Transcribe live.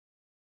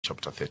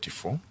chapter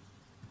 34.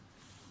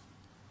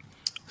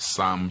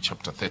 Psalm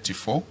chapter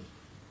 34.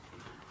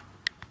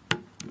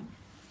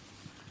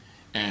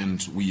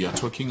 And we are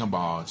talking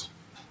about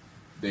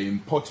the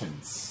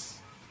importance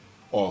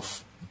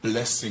of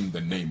blessing the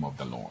name of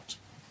the Lord.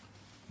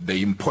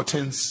 The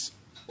importance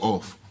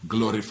of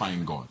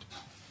glorifying God.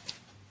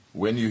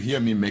 When you hear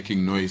me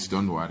making noise,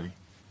 don't worry.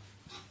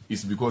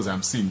 It's because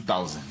I'm seeing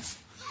thousands.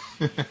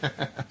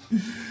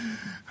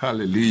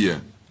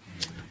 Hallelujah.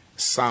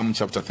 Psalm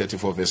chapter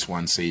 34 verse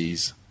 1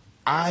 says,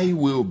 I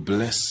will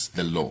bless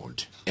the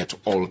Lord at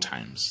all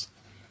times.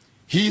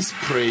 His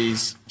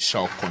praise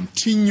shall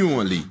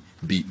continually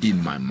be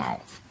in my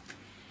mouth.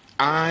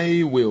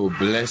 I will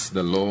bless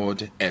the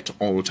Lord at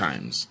all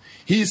times.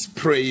 His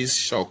praise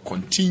shall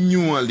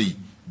continually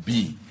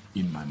be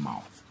in my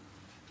mouth.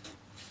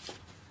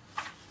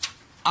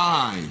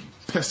 I,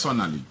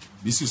 personally,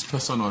 this is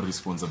personal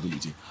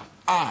responsibility.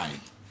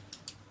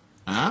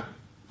 The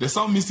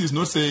psalmist is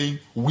not saying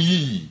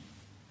we,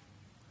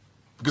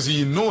 because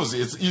he knows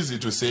it's easy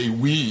to say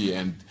we,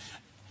 and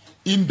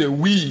in the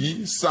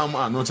we, some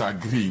are not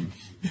agreeing.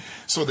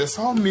 So the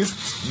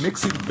psalmist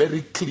makes it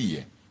very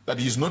clear that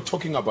he's not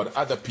talking about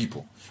other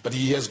people, but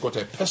he has got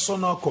a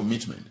personal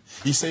commitment.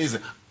 He says,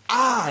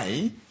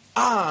 I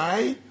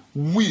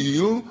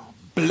will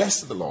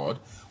bless the Lord.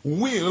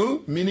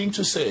 Will, meaning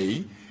to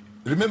say,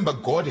 remember,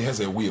 God has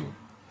a will,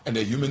 and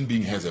a human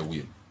being has a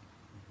will.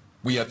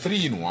 We are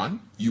three in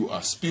one. You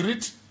are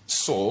spirit,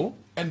 soul,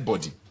 and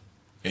body.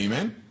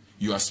 Amen?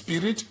 You are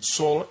spirit,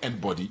 soul, and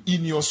body.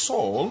 In your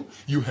soul,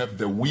 you have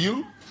the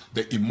will,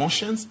 the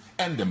emotions,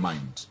 and the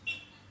mind.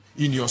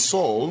 In your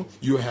soul,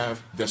 you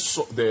have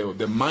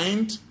the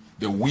mind,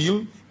 the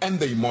will, and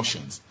the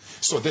emotions.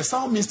 So the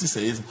psalmist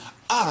says,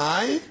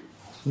 I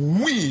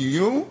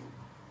will,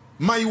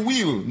 my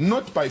will,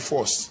 not by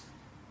force.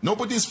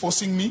 Nobody is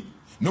forcing me.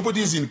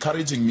 Nobody is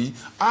encouraging me.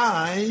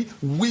 I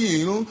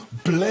will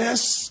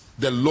bless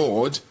the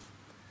Lord.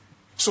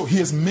 So he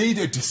has made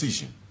a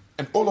decision.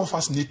 And all of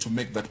us need to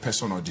make that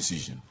personal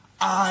decision.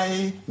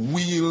 I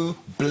will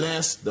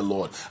bless the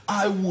Lord.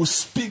 I will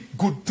speak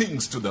good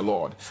things to the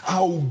Lord. I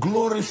will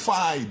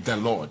glorify the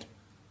Lord.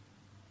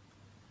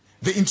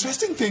 The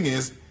interesting thing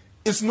is,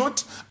 it's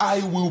not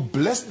I will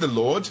bless the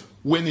Lord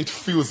when it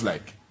feels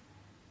like.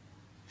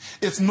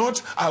 It's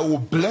not I will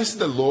bless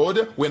the Lord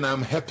when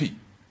I'm happy.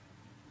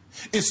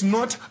 It's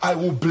not I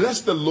will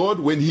bless the Lord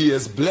when he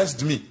has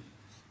blessed me.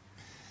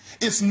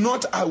 It's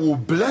not I will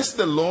bless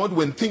the Lord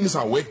when things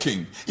are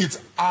working.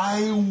 It's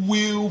I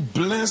will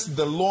bless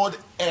the Lord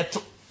at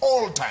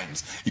all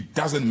times. It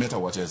doesn't matter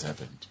what has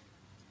happened.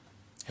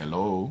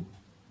 Hello?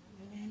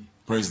 Amen.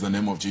 Praise the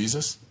name of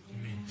Jesus.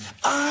 Amen.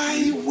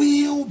 I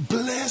will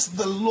bless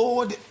the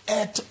Lord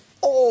at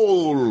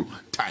all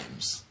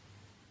times.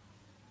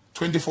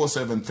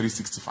 24/7,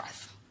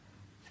 365.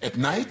 At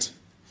night,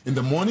 in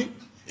the morning,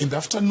 in the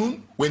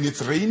afternoon, when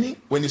it's raining,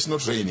 when it's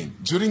not raining,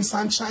 during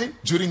sunshine,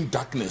 during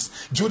darkness,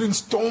 during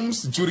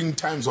storms, during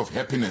times of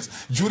happiness,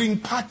 during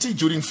party,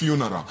 during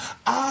funeral,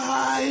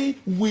 I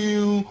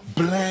will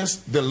bless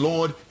the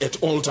Lord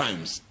at all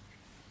times.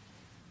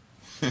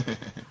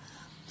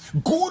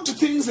 Good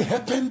things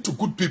happen to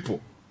good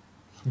people.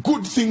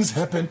 Good things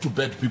happen to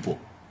bad people.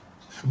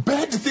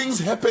 Bad things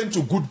happen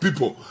to good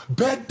people.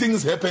 Bad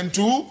things happen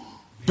to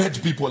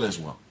bad people as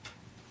well.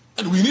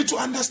 And we need to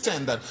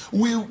understand that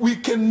we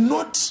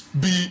cannot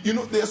be,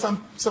 there are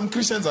some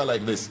Christians are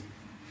like this.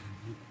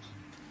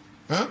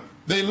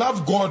 They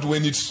love God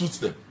when it suits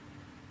them.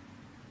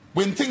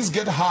 When things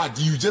get hard,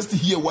 you just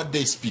hear what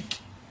they speak.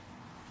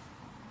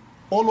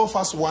 All of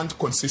us want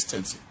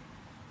consistency.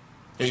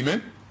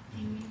 Amen?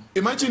 Amen.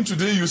 Imagine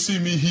today you see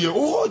me here,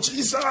 oh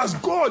Jesus,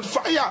 God,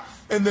 fire.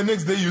 And the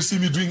next day you see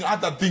me doing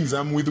other things.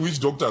 I'm with witch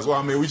doctors, or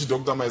I'm a witch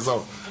doctor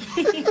myself.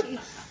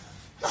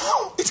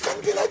 No, it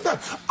can't be like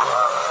that.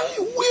 I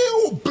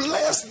will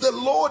bless the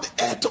Lord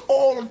at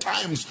all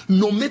times,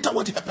 no matter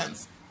what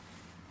happens.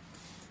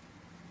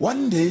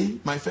 One day,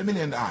 my family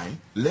and I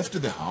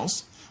left the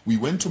house. We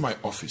went to my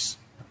office.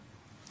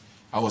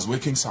 I was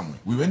working somewhere.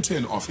 We went to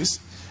an office,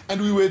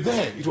 and we were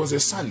there. It was a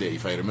Sunday,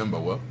 if I remember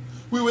well.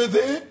 We were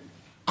there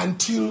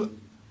until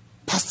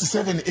past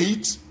 7,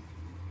 8.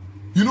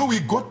 We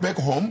got back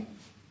home.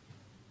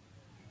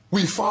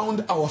 We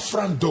found our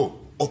front door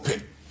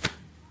open.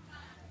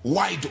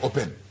 Wide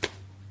open.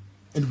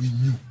 And we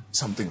knew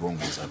something wrong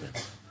was happening.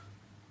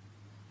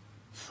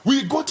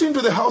 We got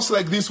into the house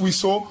like this. We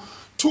saw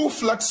 2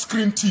 flat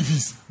screen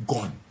TVs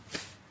gone.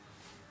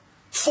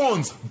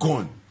 Phones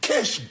gone.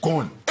 Cash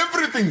gone.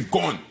 Everything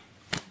gone.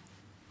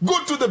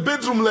 Go to the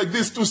bedroom like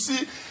this to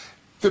see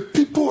the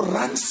people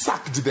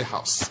ransacked the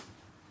house.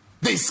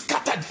 They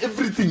scattered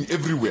everything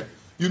everywhere.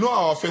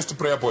 Our first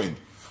prayer point.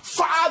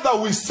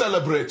 Father, we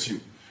celebrate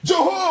you.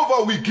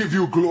 Jehovah, we give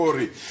you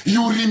glory.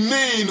 You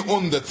remain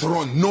on the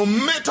throne. No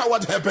matter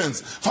what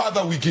happens,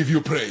 Father, we give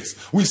you praise.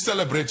 We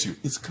celebrate you.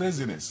 It's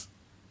craziness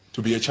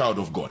to be a child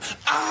of God.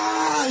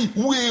 I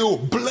will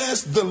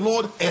bless the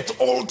Lord at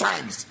all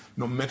times,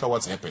 no matter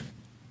what's happening.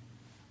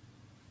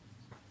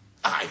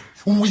 I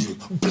will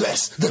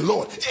bless the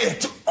Lord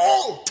at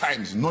all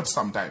times, not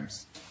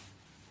sometimes.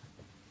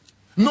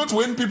 Not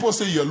when people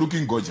say you're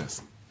looking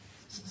gorgeous.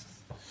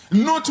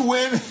 Not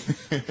when,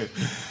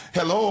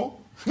 hello,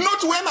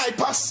 not when I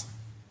pass.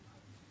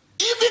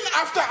 Even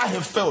after I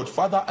have failed,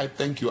 Father, I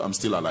thank you, I'm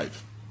still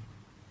alive.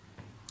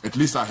 At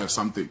least I have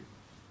something.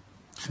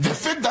 The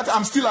fact that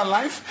I'm still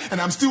alive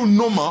and I'm still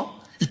normal,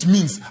 it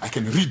means I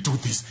can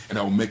redo this and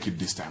I will make it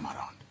this time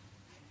around.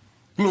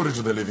 Glory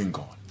to the living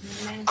God.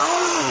 Amen.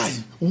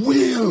 I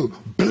will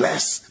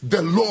bless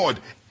the Lord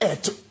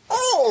at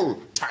all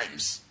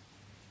times.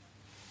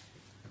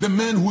 The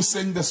man who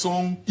sang the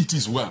song, "It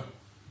is well.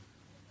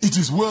 It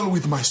is well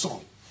with my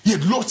soul." He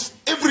had lost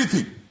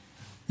everything.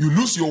 You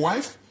lose your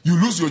wife, you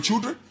lose your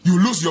children, you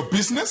lose your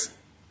business.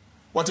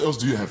 What else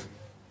do you have?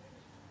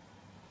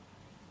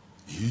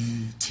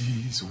 It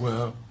is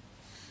well.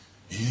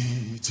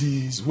 It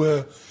is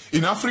well.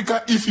 In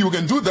Africa, if you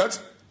can do that,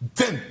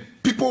 then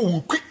people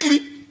will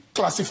quickly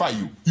classify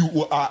you.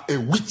 You are a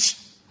witch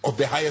of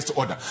the highest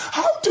order.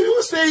 How do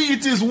you say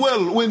it is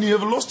well when you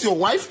have lost your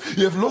wife,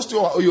 you have lost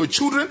your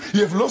children,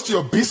 you have lost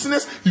your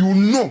business? You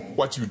know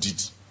what you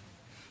did.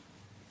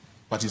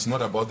 But it's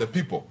not about the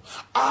people.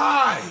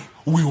 I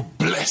will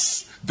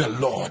bless the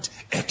Lord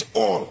at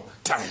all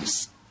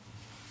times.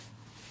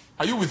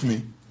 Are you with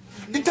me?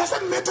 It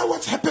doesn't matter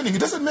what's happening. It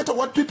doesn't matter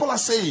what people are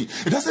saying.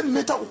 It doesn't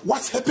matter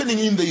what's happening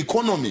in the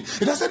economy.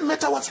 It doesn't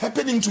matter what's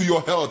happening to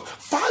your health.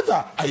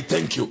 Father, I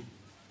thank you.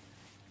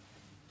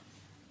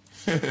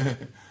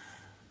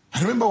 I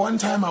remember one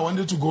time I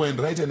wanted to go and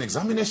write an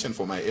examination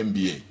for my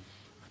MBA.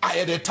 I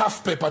had a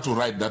tough paper to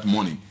write that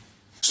morning.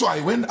 So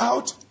I went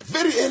out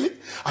very early.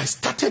 I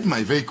started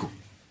my vehicle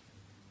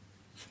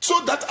so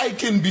that I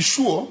can be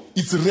sure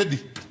it's ready.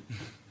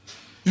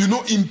 You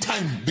know, in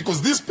time.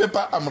 Because this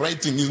paper I'm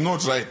writing is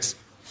not right.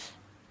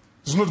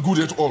 It's not good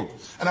at all.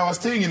 And I was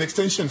staying in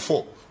extension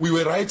 4. We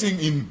were writing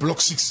in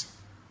block 6.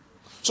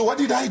 So what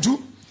did I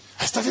do?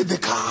 I started the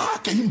car,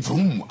 came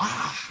vroom.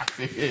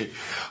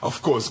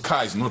 Of course,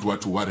 car is not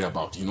what to worry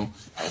about, you know.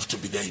 I have to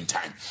be there in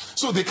time.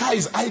 So the car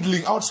is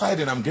idling outside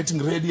and I'm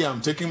getting ready.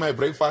 I'm taking my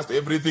breakfast,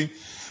 everything.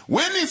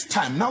 When it's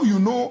time, now you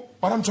know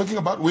what I'm talking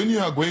about. When you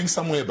are going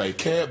somewhere by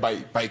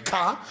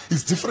car,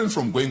 it's different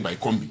from going by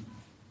combi.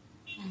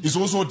 It's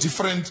also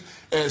different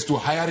as to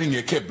hiring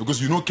a cab,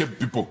 because you know cab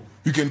people.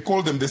 You can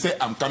call them, they say,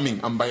 I'm coming,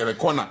 I'm by the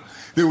corner.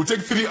 They will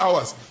take 3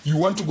 hours. You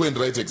want to go and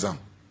write exam.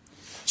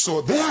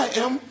 So there I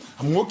am,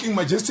 I'm walking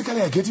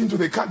majestically, I get into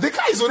the car. The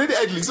car is already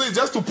idling, so it's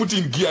just to put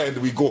in gear and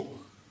we go.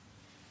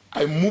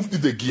 I moved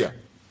the gear,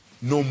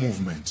 no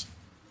movement.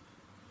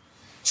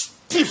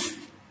 Stiff.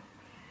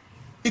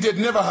 It had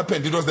never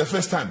happened, it was the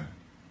first time.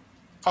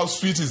 How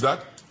sweet is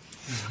that?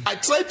 I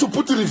tried to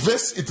put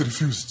reverse, it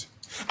refused.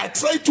 I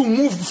tried to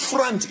move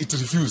front, it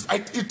refused.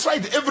 It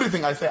tried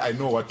everything. I said, I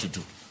know what to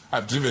do.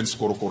 I've driven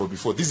Skorokoro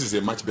before. This is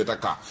a much better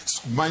car.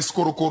 My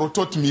Skorokoro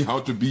taught me how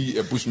to be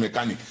a bush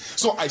mechanic.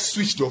 So I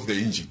switched off the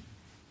engine.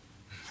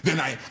 Then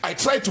I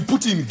tried to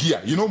put in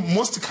gear. You know,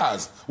 most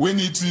cars, when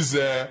it is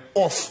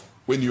off,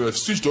 when you have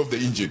switched off the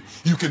engine,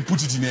 you can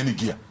put it in any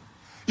gear.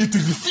 It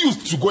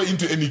refused to go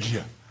into any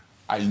gear.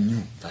 I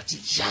knew that,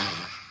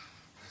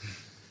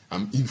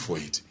 I'm in for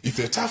it. It's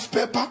a tough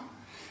paper.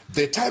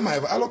 The time I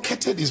have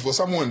allocated is for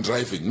someone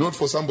driving, not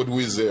for somebody who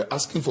is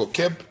asking for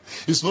cab.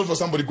 It's not for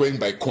somebody going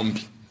by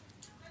combi.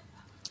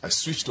 I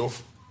switched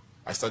off.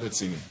 I started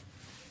singing.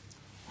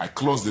 I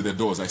closed the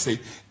doors. I say,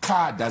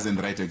 car doesn't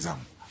write exam.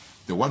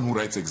 The one who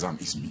writes exam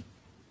is me.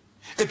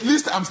 At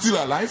least I'm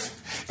still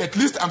alive. At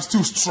least I'm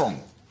still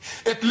strong.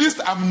 At least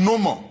I'm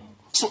normal.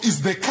 So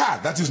it's the car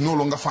that is no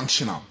longer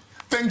functional.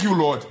 Thank you,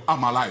 Lord,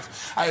 I'm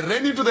alive. I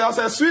ran into the house.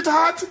 I said,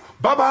 sweetheart,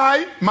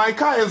 bye-bye. My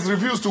car has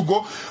refused to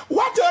go.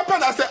 What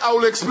happened? I said, I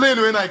will explain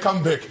when I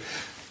come back.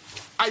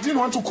 I didn't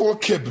want to call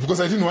cab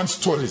because I didn't want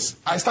stories.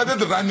 I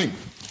started running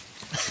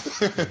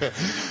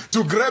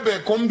to grab a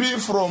combi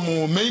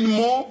from Main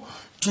Mall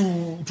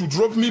to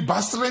drop me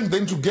bus rank,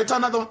 then to get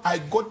another one. I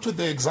got to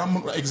the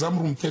exam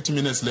room 30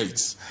 minutes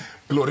late,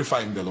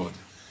 glorifying the Lord.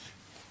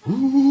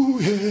 Who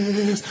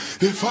is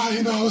the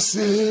final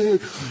say?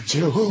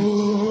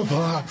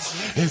 Jehovah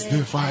is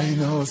the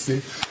final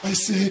say. I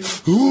say,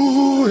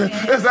 ooh,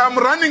 as I'm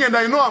running and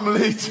I know I'm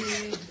late.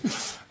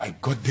 I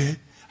got there.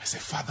 I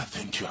said, Father,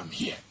 thank you, I'm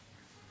here.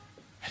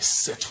 I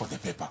searched for the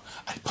paper.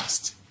 I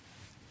passed.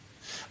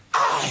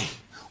 I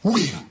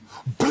will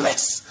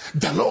bless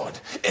the Lord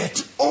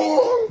at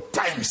all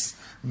times.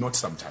 Not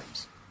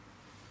sometimes.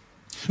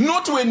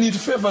 Not when it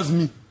favors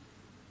me.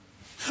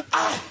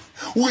 I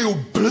will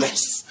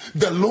bless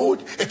the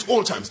Lord at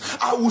all times.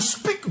 I will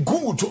speak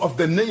good of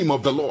the name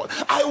of the Lord.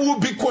 I will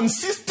be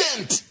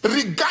consistent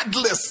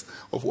regardless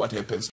of what happens.